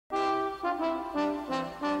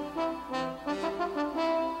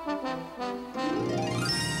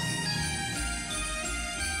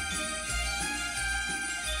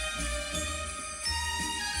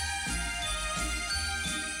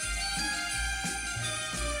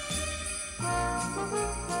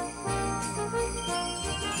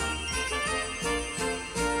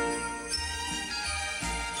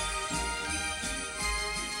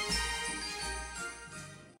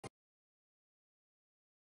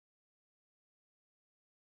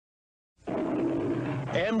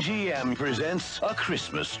MGM presents A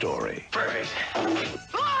Christmas Story. Perfect.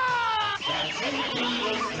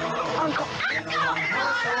 Uncle! Come on!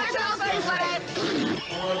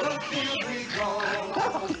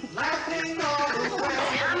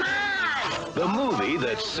 The movie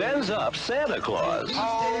that sends up Santa Claus.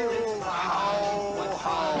 Ho, ho,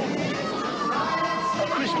 ho. A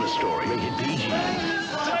Christmas Story, rated PG.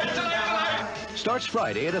 Starts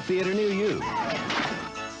Friday at a theater near you.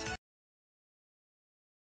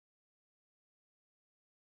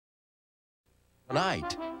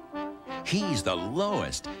 Tonight, he's the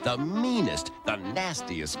lowest, the meanest, the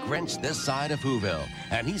nastiest Grinch this side of Whoville,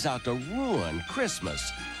 and he's out to ruin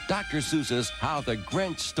Christmas. Dr. Seuss's How the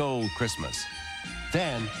Grinch Stole Christmas.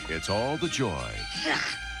 Then it's all the joy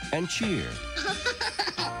and cheer.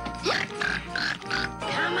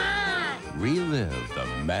 Come on! Relive the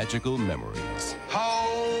magical memories.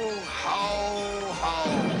 Ho, ho,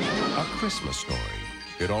 ho. A Christmas Story.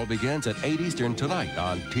 It all begins at 8 Eastern tonight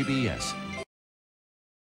on PBS.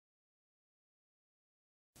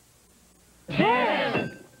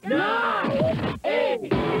 10, 9,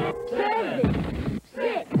 8, 7,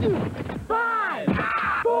 6, 5,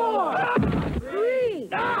 4, 3,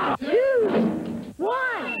 2,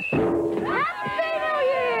 1. Happy New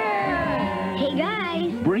Year! Hey,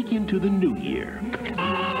 guys. Break into the new year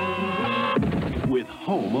with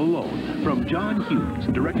Home Alone from John Hughes,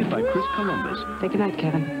 directed by Chris Columbus. Say goodnight,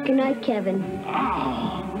 Kevin. Good night, Kevin.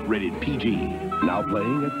 Rated PG. Now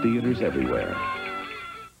playing at theaters everywhere.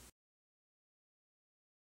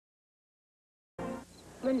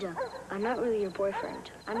 Linda, I'm not really your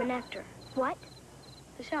boyfriend. I'm an actor. What?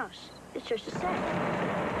 This house, it's just a set.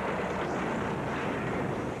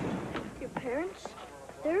 Your parents,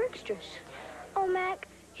 they're extras. Oh, Mac,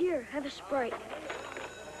 here, have a Sprite.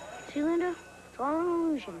 See, Linda, it's all an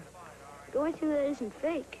illusion. The only thing that isn't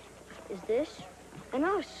fake is this and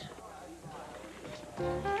us.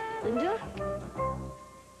 Linda?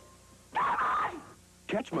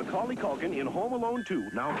 Catch Macaulay Culkin in Home Alone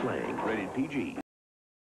 2, now playing. Rated PG.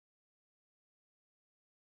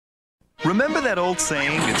 Remember that old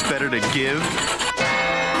saying, it's better to give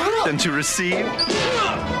than to receive?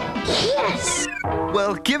 Yes!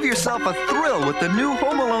 Well, give yourself a thrill with the new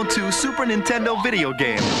Home Alone 2 Super Nintendo video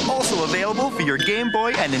game, also available for your Game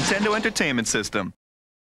Boy and Nintendo Entertainment System.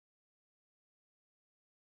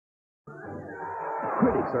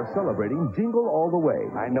 Critics are celebrating Jingle All the Way.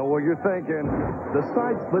 I know what you're thinking. The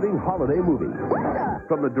side-splitting holiday movie.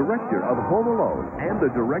 From the director of Home Alone and the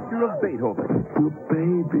director of Beethoven. The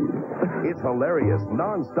baby. It's hilarious,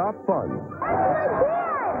 non-stop fun.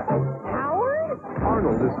 Howard?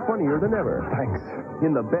 Arnold is funnier than ever. Thanks.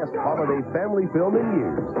 In the best holiday family film in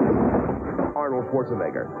years. Arnold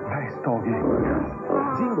Schwarzenegger. Nice doggy.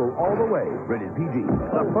 Jingle All the Way. Rated PG.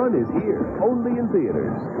 The fun is here. Only in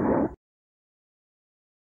theaters.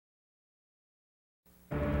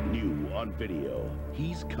 On video,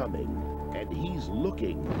 he's coming, and he's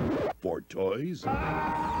looking for toys.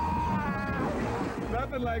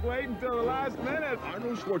 Nothing like waiting till the last minute.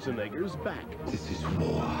 Arnold Schwarzenegger's back. This is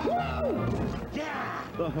war. Yeah!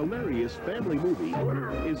 The hilarious family movie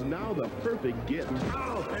is now the perfect gift.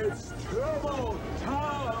 Oh, it's Turbo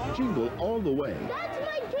Time! Jingle All the Way. That's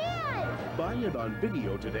my dad! Buy it on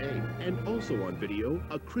video today, and also on video,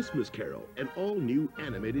 A Christmas Carol, an all-new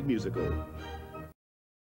animated musical.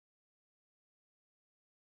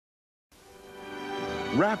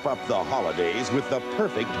 Wrap up the holidays with the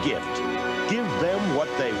perfect gift. Give them what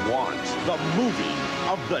they want. The movie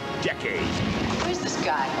of the decade. Who's this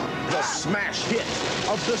guy? The smash hit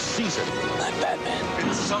of the season. I'm Batman.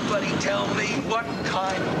 Can somebody tell me what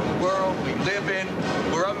kind of world we live in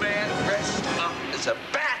where a man dressed up as a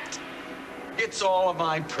bat gets all of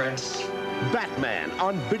my press? Batman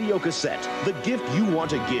on video cassette. The gift you want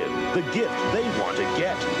to give. The gift they want to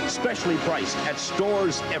get. Specially priced at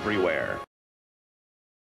stores everywhere.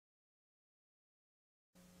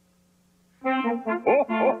 Ho, ho, ho,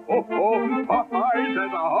 ho! Popeyes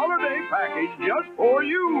has a holiday package just for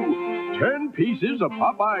you. 10 pieces of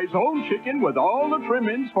Popeye's own chicken with all the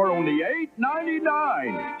trimmings for only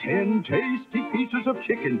 $8.99. 10 tasty pieces of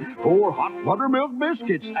chicken, 4 hot buttermilk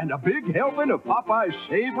biscuits, and a big helping of Popeye's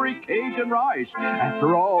savory Cajun rice.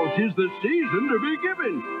 After all, 'tis the season to be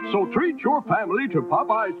giving. So treat your family to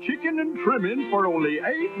Popeye's chicken and trimmings for only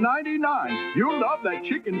 $8.99. You'll love that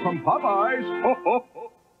chicken from Popeye's. Ho, ho,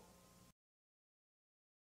 ho.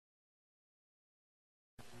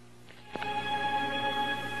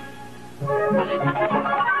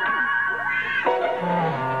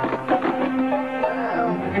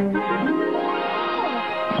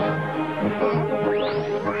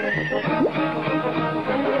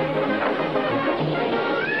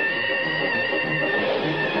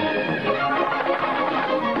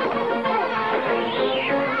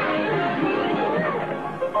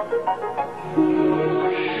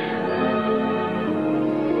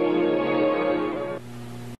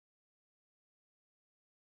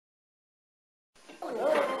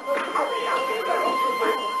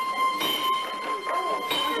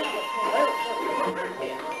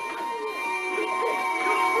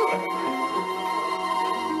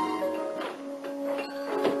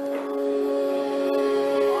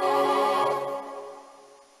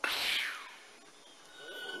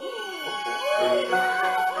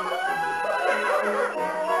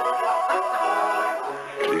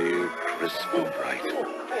 Clear, crisp, and bright.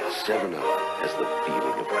 7-Up has the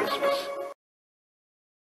feeling of Christmas.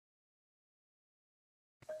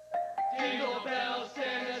 Jingle bells,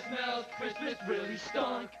 Santa smells, Christmas really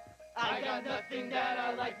stunk. I got nothing that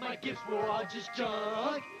I like, my gifts were all just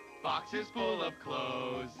junk. Boxes full of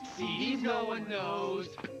clothes, CDs no one knows.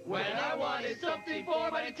 When I wanted something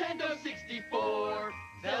for my Nintendo 64,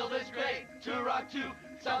 Zelda's great, Turok 2,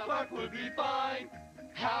 South Park would be fine.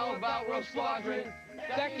 How about Rogue Squadron?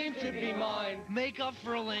 That game should be mine. Make up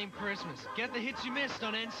for a lame Christmas. Get the hits you missed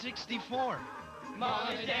on N64. Mom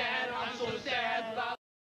and Dad, I'm so sad about...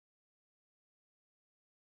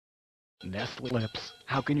 Nestle Lips.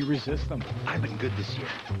 How can you resist them? I've been good this year.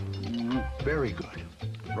 Very good.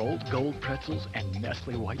 Rolled gold pretzels and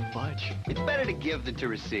Nestle white fudge. It's better to give than to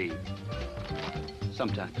receive.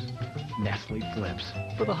 Sometimes. Nestle Flips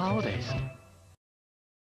for the holidays.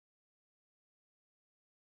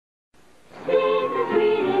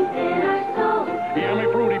 Yummy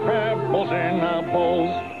fruity pebbles in our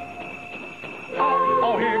bowls.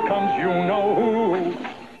 Oh, here comes you-know-who.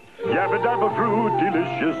 Yabba dabba fruit,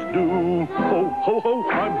 delicious do. Ho, ho, ho,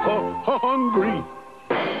 I'm hungry.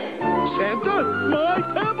 Santa, my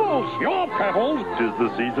pebbles! Your pebbles! 'Tis the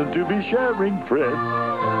season to be sharing, Fred.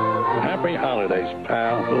 Happy holidays,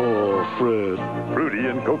 pal. Oh, Fred. Fruity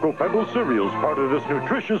and Cocoa Pebble cereals, part of this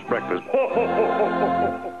nutritious breakfast. Ho, ho, ho, ho, ho,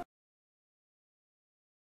 ho.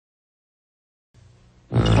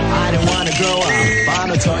 I don't want to grow up.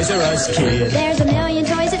 I'm a Toys R Us kid. There's a million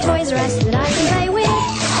toys at Toys R Us that I can play with.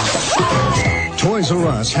 Toys R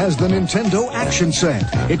Us has the Nintendo Action Set.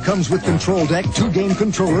 It comes with control deck, 2 game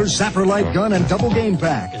controllers, zapper light gun, and double game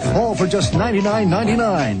pack. All for just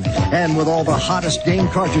 $99.99. And with all the hottest game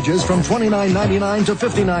cartridges from $29.99 to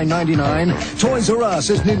 $59.99, Toys R Us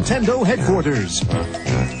is Nintendo headquarters.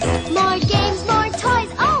 More games, more toys.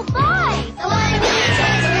 Oh, boy! I want to be a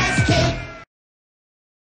Toys R Us kid.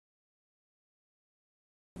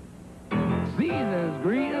 Season's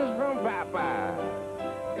greetings from Popeye.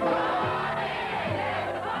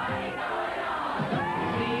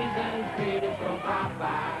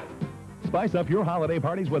 Spice up your holiday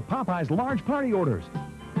parties with Popeye's large party orders.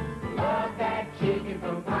 Love that chicken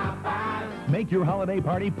from Popeyes. Make your holiday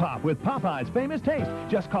party pop with Popeye's famous taste.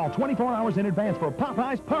 Just call 24 hours in advance for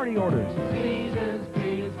Popeye's party orders. Season's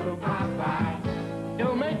greetings from Popeyes.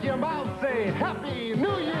 It'll make your mouth say Happy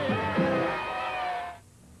New Year.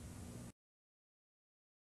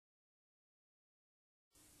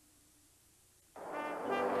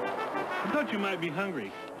 I thought you might be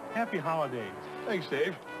hungry. Happy holidays. Thanks,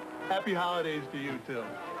 Dave. Happy holidays to you, too.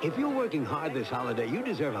 If you're working hard this holiday, you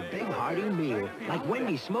deserve a big, hearty meal, like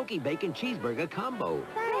Wendy's Smoky Bacon Cheeseburger Combo.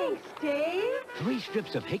 Thanks, Dave. 3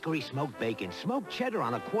 strips of hickory smoked bacon, smoked cheddar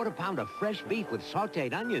on a quarter pound of fresh beef with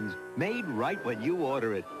sautéed onions, made right when you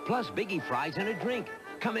order it. Plus biggie fries and a drink.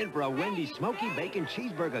 Come in for a Wendy's Smoky Bacon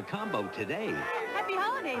Cheeseburger Combo today. Happy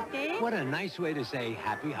holidays, Dave. What a nice way to say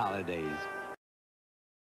happy holidays.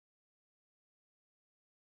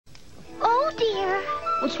 Oh, dear.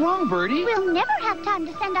 What's wrong, Bertie? We'll never have time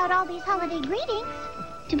to send out all these holiday greetings.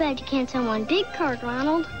 Too bad you can't send one big card,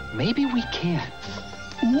 Ronald. Maybe we can.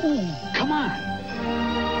 Ooh, come on.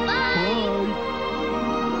 Bye.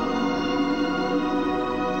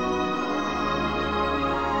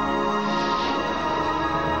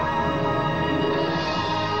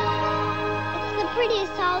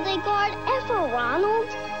 Ronald?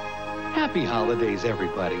 Happy holidays,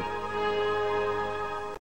 everybody.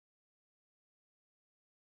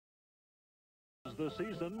 The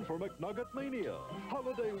season for McNugget Mania.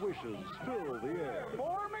 Holiday wishes fill the air.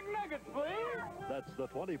 More McNuggets, please. That's the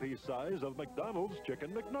 20-piece size of McDonald's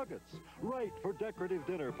Chicken McNuggets. Right for decorative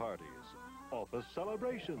dinner parties, office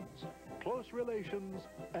celebrations, close relations,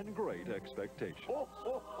 and great expectations.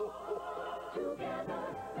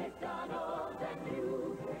 Together, McDonald's and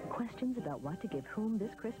you. Questions about what to give whom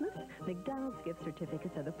this Christmas? McDonald's gift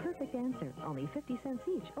certificates are the perfect answer. Only 50 cents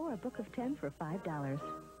each, or a book of 10 for $5.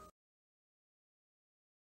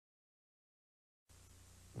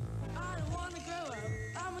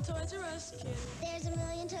 Toys R Us kid. There's a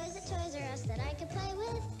million toys at Toys R Us that I could play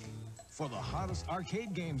with. For the hottest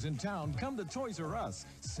arcade games in town, come to Toys R Us.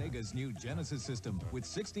 Sega's new Genesis system with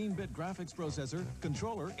 16-bit graphics processor,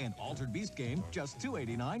 controller, and Altered Beast game, just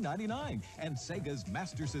 $289.99. And Sega's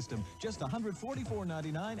Master System, just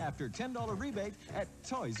 $144.99 after $10 rebate at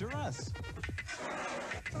Toys R Us.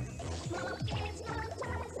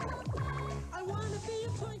 I want to be a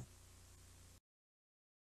toy.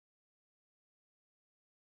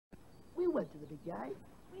 We went to the big guy.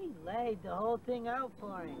 We laid the whole thing out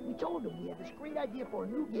for him. We told him we had this great idea for a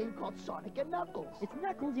new game called Sonic and Knuckles. It's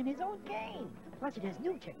Knuckles in his own game. Plus, it has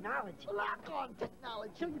new technology. Lock-on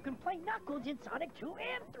technology. So you can play Knuckles in Sonic 2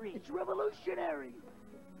 and 3. It's revolutionary.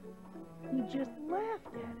 He just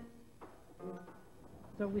laughed at it.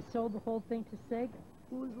 So we sold the whole thing to Sega?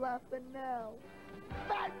 Who's laughing now?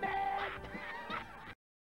 Batman!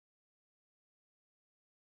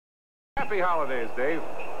 Happy holidays, Dave.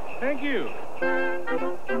 Thank you.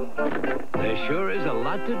 There sure is a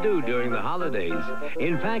lot to do during the holidays.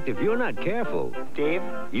 In fact, if you're not careful, Dave,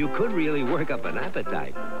 you could really work up an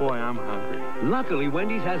appetite. Boy, I'm hungry. Luckily,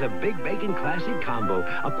 Wendy's has a Big Bacon Classic Combo.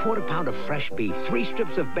 A quarter pound of fresh beef, 3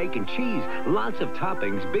 strips of bacon, cheese, lots of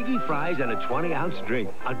toppings, biggie fries, and a 20-ounce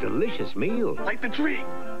drink. A delicious meal. Like the tree.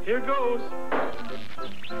 Here goes.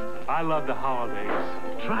 I love the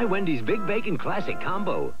holidays. Try Wendy's Big Bacon Classic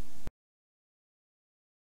Combo.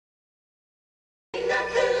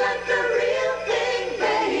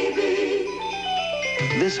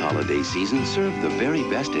 This holiday season, serve the very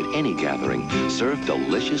best at any gathering. Serve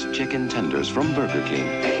delicious chicken tenders from Burger King.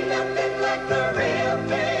 Ain't nothing like the real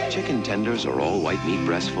thing. Chicken tenders are all white meat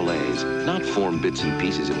breast fillets, not formed bits and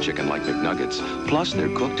pieces of chicken like McNuggets. Plus,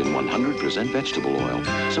 they're cooked in 100% vegetable oil.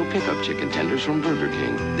 So pick up chicken tenders from Burger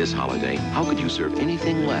King. This holiday, how could you serve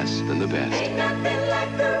anything less than the best? Ain't nothing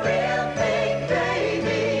like the real thing,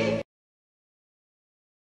 baby.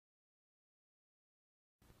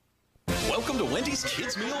 Welcome to Wendy's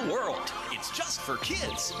Kids Meal World. It's just for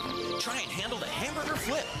kids. Try and handle the hamburger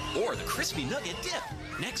flip or the crispy nugget dip.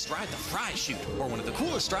 Next, ride the fry chute or one of the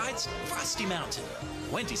coolest rides, Frosty Mountain.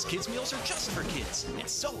 Wendy's Kids Meals are just for kids, and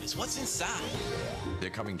so is what's inside. They're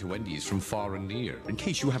coming to Wendy's from far and near. In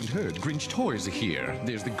case you haven't heard, Grinch toys are here.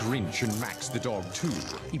 There's the Grinch and Max the dog, too.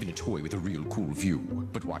 Even a toy with a real cool view.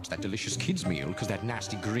 But watch that delicious kids meal, because that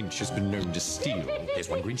nasty Grinch has been known to steal. There's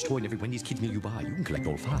one Grinch toy in every Wendy's Kids Meal you buy. You can collect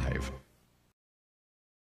all 5.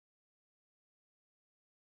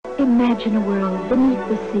 Imagine a world beneath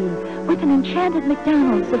the sea with an enchanted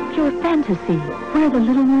McDonald's of pure fantasy, where the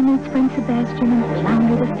little mermaids bring Sebastian and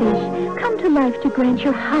Flounder the fish come to life to grant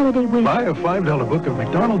your holiday wish. Buy a $5 book of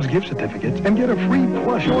McDonald's gift certificates and get a free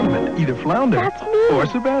plush ornament, either Flounder or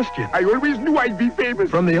Sebastian. I always knew I'd be famous.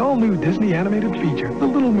 From the all-new Disney animated feature, The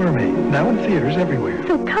Little Mermaid, now in theaters everywhere.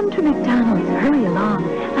 So come to McDonald's, hurry along,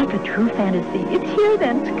 like a true fantasy. It's here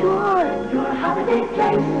then, score! Your holiday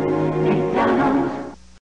place, McDonald's.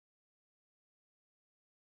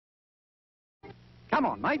 Come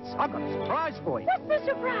on, mates. I've got a surprise for you. What's the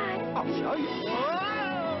surprise? I'll show you.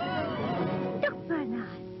 Look, Bernard.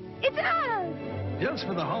 It's us. Just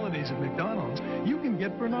for the holidays at McDonald's, you can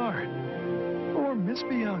get Bernard or Miss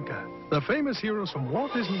Bianca, the famous heroes from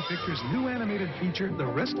Walt Disney Pictures' new animated feature, The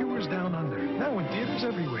Rescuers Down Under, now in theaters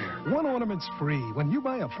everywhere. One ornament's free when you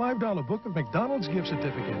buy a $5 book of McDonald's gift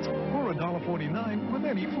certificates or $1.49 with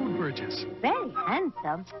any food purchase. Very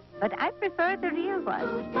handsome, but I prefer the real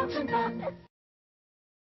one.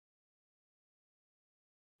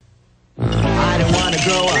 I don't want to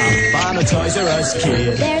grow up, I'm a Toys R Us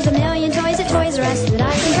kid. There's a million toys at Toys R Us that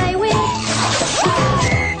I can play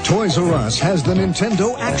with. Toys R Us has the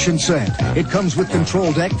Nintendo Action Set. It comes with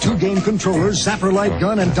control deck, 2 game controllers, zapper light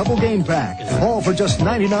gun, and double game pack. All for just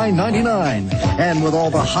 $99.99. And with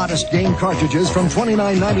all the hottest game cartridges from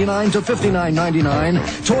 $29.99 to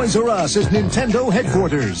 $59.99, Toys R Us is Nintendo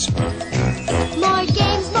headquarters. More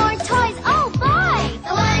games, more toys. Oh, boy!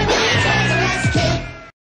 I want to be a Toys R Us kid.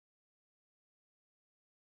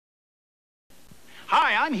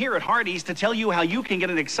 I'm here at Hardee's to tell you how you can get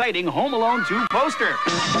an exciting Home Alone 2 poster.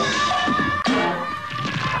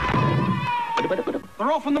 They're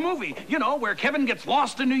all from the movie, you know, where Kevin gets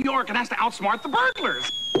lost in New York and has to outsmart the burglars.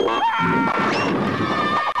 There's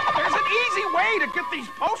an easy way to get these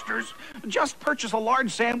posters. Just purchase a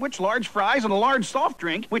large sandwich, large fries, and a large soft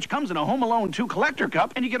drink, which comes in a Home Alone 2 collector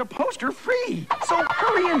cup, and you get a poster free. So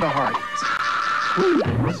hurry into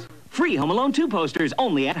Hardee's. Free Home Alone 2 posters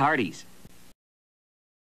only at Hardee's.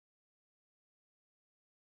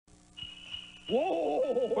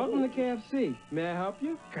 Whoa! Welcome to KFC. May I help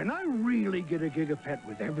you? Can I really get a Gigapet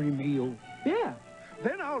with every meal? Yeah.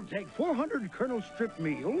 Then I'll take 400 Colonel Strip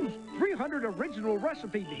meals, 300 original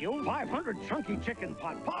recipe meals, 500 chunky chicken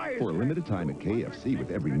pot pies. For a limited time at KFC, with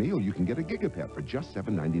every meal, you can get a Gigapet for just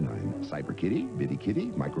 $7.99. Cyber Kitty, Bitty Kitty,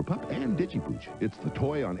 Micro Pup, and Digipooch. It's the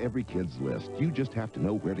toy on every kid's list. You just have to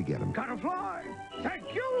know where to get them. Gotta fly!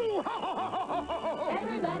 Thank you!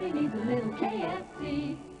 Everybody needs a little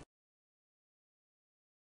KFC.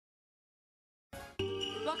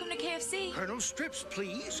 Welcome to KFC. Colonel Strips,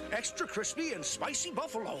 please. Extra crispy and spicy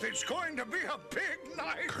buffalo. It's going to be a big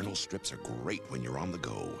night. Colonel Strips are great when you're on the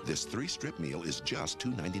go. This 3-strip meal is just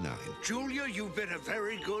 $2.99. Julia, you've been a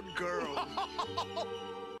very good girl.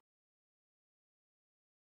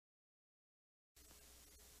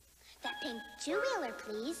 That pink two-wheeler,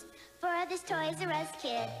 please, for this Toys R Us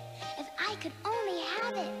kid. If I could only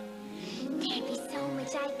have it, there'd be so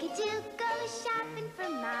much I could do. Go shopping for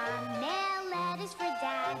Mom, mail letters for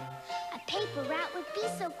Dad. A paper route would be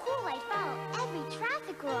so cool, I'd follow every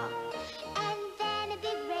traffic rule. And then a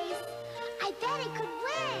big race, I bet I could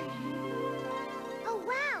win. Oh,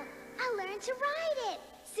 wow, I'll learn to ride it.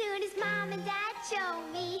 Soon as Mom and Dad show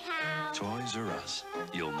me how. Toys R Us.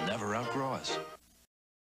 You'll never outgrow us.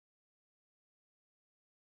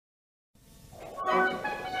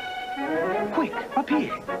 Quick, up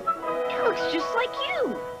here. It looks just like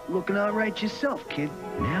you. Looking all right yourself, kid.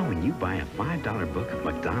 Now when you buy a $5 book of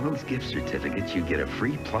McDonald's gift certificates, you get a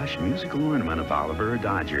free plush musical ornament of Oliver or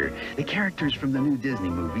Dodger, the characters from the new Disney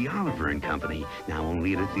movie Oliver and Company, now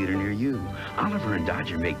only at a theater near you. Oliver and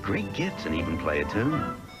Dodger make great gifts and even play a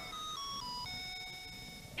tune.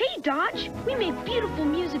 Hey, Dodge, we made beautiful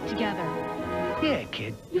music together. Yeah,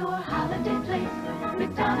 kid. Your holiday place,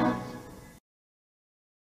 McDonald's.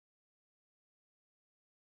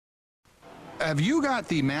 Have you got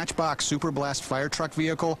the Matchbox Super Blast fire truck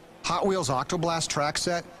vehicle, Hot Wheels Octoblast track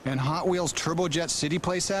set, and Hot Wheels Turbojet City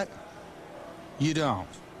playset? You don't.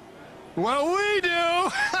 Well, we do!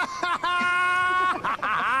 I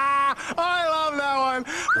love that one!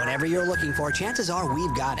 Whatever you're looking for, chances are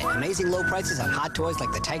we've got it. Amazing low prices on hot toys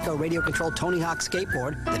like the Tyco radio-controlled Tony Hawk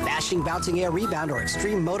skateboard, the Bashing Bouncing Air Rebound, or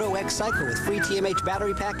Extreme Moto X Cycle with free TMH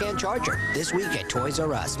battery pack and charger. This week at Toys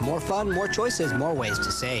R Us. More fun, more choices, more ways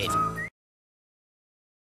to save.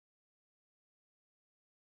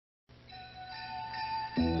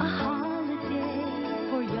 A holiday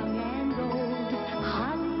for young and old.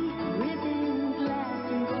 Holly, ribbons,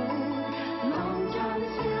 glass and gold. Long John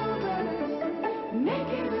Silver's, make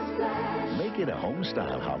it a splash. Make it a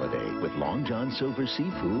home-style holiday with Long John Silver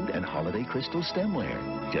seafood and holiday crystal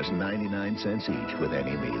stemware. Just 99 cents each with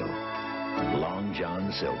any meal. Long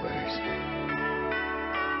John Silver's.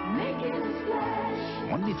 Make it a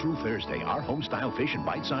splash. Monday through Thursday, our home-style fish and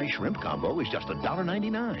bite-sized shrimp combo is just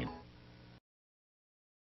 $1.99.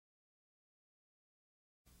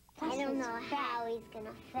 I don't know how he's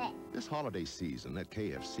gonna fit. This holiday season at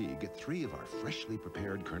KFC, get 3 of our freshly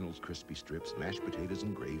prepared Colonel's Crispy Strips, mashed potatoes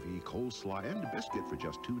and gravy, coleslaw, and a biscuit for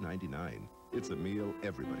just $2.99. It's a meal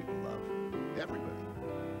everybody will love. Everybody.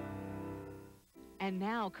 And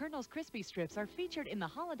now, Colonel's Crispy Strips are featured in the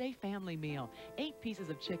holiday family meal. 8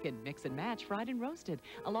 pieces of chicken, mix and match, fried and roasted,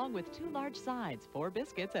 along with 2 large sides, 4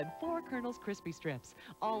 biscuits, and 4 Colonel's Crispy Strips,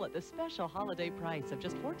 all at the special holiday price of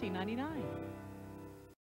just $14.99.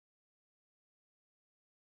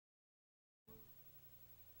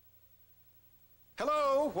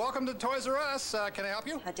 Hello, welcome to Toys R Us. Can I help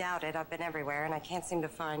you? I doubt it. I've been everywhere, and I can't seem to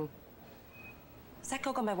find... Is that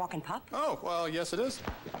Coco my walking pup? Oh, well, yes, it is.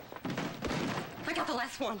 I got the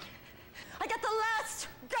last one. I got the last!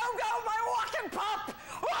 Go, my walking pup!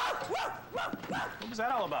 What was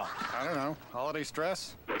that all about? I don't know. Holiday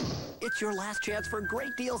stress? It's your last chance for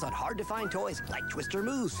great deals on hard-to-find toys like Twister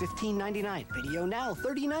Moves, $15.99, Video Now,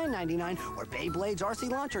 $39.99, or Beyblade's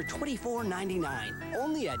RC Launcher, $24.99.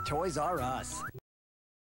 Only at Toys R Us.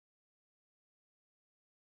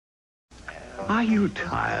 Are you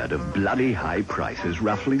tired of bloody high prices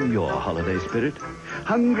ruffling your holiday spirit?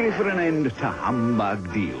 Hungry for an end to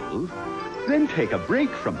humbug deals? Then take a break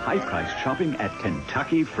from high-priced shopping at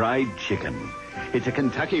Kentucky Fried Chicken. It's a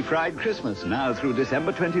Kentucky Fried Christmas now through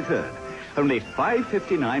December 23rd. Only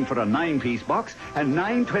 $5.59 for a 9-piece box and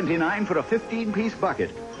 $9.29 for a 15-piece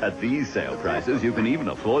bucket. At these sale prices, you can even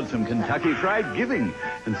afford some Kentucky Fried Giving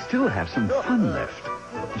and still have some fun left.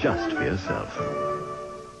 Just for yourself.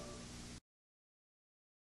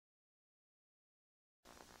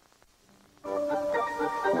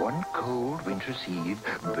 One cold winter's eve,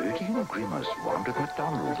 Bertie and Grimace wandered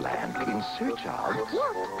McDonald's land in search of... A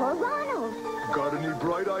gift for Ronald. Got any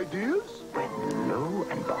bright ideas? When lo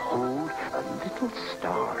and behold, a little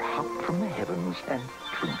star hopped from the heavens and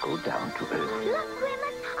twinkled down to earth. Look,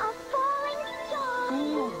 Grimace, a falling star.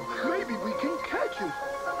 Ooh, maybe we can catch it.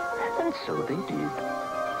 And so they did.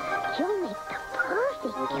 You'll make the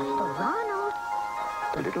perfect gift for Ronald.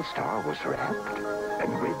 The little star was wrapped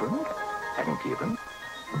and ribboned and given,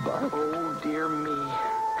 but... Oh, dear me.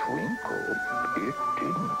 Twinkle, it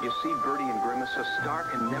didn't. You see, Bertie and Grimace, a star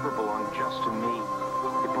can never belong just to me.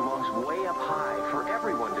 It belongs way up high for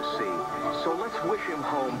everyone to see. So let's wish him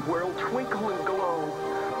home where it'll twinkle and glow.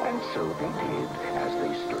 And so they did, as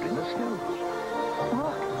they stood in the snow.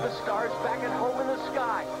 Look, the star's back at home in the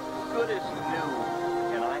sky. Good as new.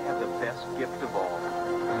 And I have the best gift of all.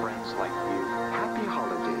 Friends like you. Happy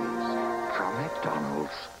holidays from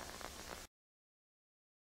McDonald's.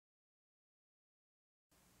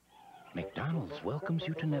 McDonald's welcomes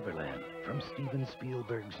you to Neverland from Steven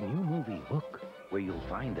Spielberg's new movie, Hook, where you'll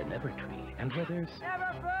find the Never Tree and where there's...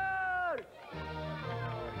 Never food!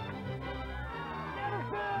 Never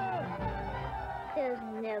food! There's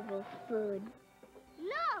never food.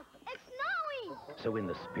 Look, it's snowing! So in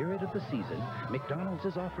the spirit of the season, McDonald's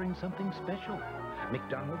is offering something special.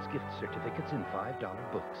 McDonald's gift certificates in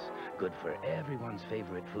 $5 books, good for everyone's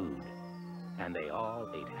favorite food. And they all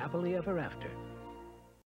ate happily ever after.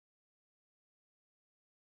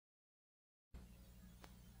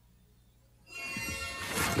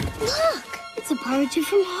 Look, it's a parachute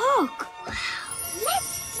from Hook. Wow,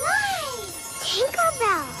 let's fly!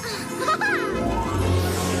 Tinkerbell.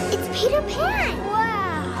 It's Peter Pan.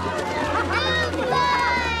 Wow. And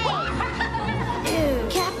fly!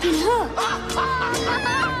 Captain Hook.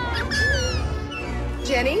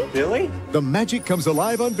 Jenny? Billy? The magic comes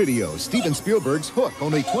alive on video. Steven Spielberg's Hook,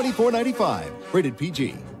 only $24.95. Rated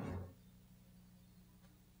PG.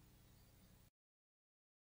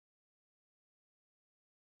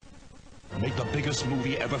 Make the biggest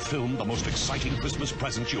movie ever filmed the most exciting Christmas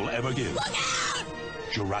present you'll ever give.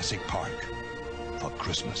 Jurassic Park for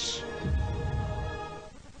Christmas.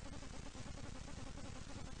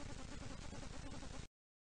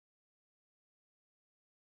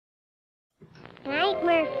 Night,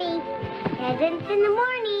 Murphy. Presents in the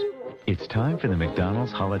morning. It's time for the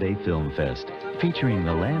McDonald's Holiday Film Fest, featuring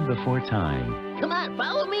The Land Before Time, Come on,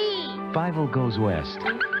 follow me. Five-O Goes West,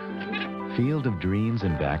 Field of Dreams,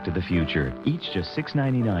 and Back to the Future. Each just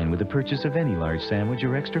 $6.99 with the purchase of any large sandwich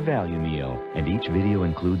or extra value meal. And each video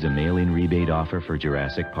includes a mail-in rebate offer for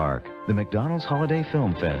Jurassic Park. The McDonald's Holiday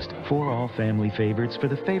Film Fest. For all family favorites for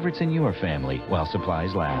the favorites in your family while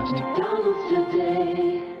supplies last. McDonald's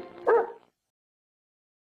today.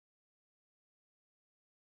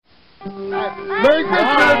 Merry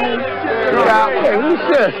Christmas! Hey, who's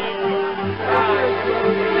this?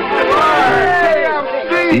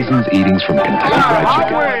 Season's eatings from Kentucky Fried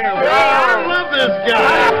Chicken. I love this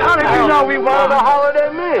guy. How did you know we wanted a holiday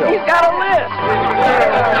meal? He's got a list.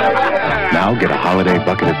 Now get a holiday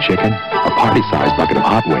bucket of chicken, a party-sized bucket of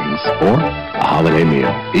hot wings, or a holiday meal,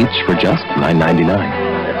 each for just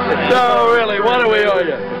 $9.99. So really, what do we owe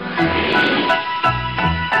you?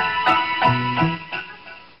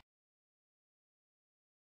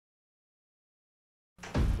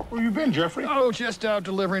 Where you been, Jeffrey? Oh, just out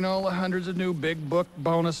delivering all the hundreds of new big book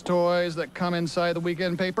bonus toys that come inside the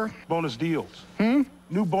weekend paper. Bonus deals.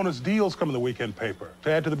 New bonus deals come in the weekend paper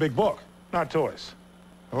to add to the big book, not toys.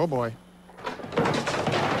 Oh, boy.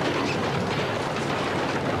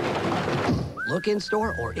 Look in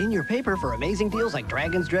store or in your paper for amazing deals like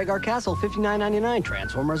Dragon's Drag Our Castle, $59.99,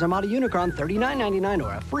 Transformers Armada Unicron, $39.99,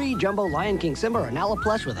 or a free Jumbo Lion King Simba or Nala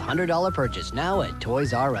plush with a $100 purchase now at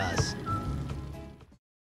Toys R Us.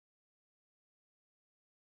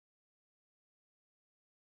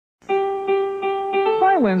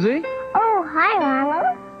 Hi, Lindsay. Oh, hi,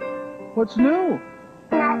 Ronald. What's new?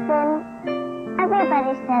 Nothing.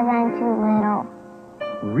 Everybody says I'm too little.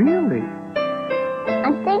 Really?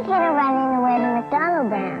 I'm thinking of running away to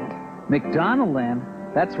McDonaldland. McDonaldland?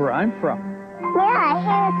 That's where I'm from. Yeah, I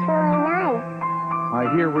hear it's really nice.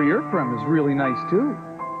 I hear where you're from is really nice, too.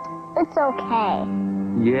 It's okay.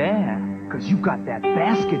 Yeah, because you've got that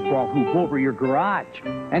basketball hoop over your garage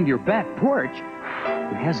and your back porch.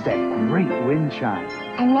 It has that great wind chime.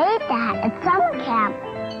 I made that at summer camp.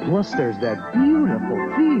 Plus, there's that beautiful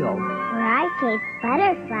field. Where I chase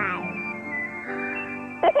butterflies.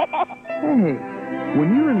 Hey,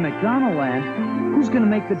 when you're in McDonald Land, who's going to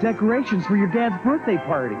make the decorations for your dad's birthday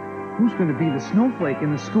party? Who's going to be the snowflake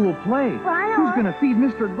in the school play? Ronald. Who's going to feed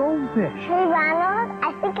Mr. Goldfish? Hey, Ronald,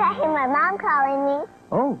 I think I hear my mom calling me.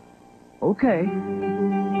 Oh, okay.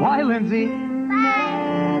 Bye, Lindsay.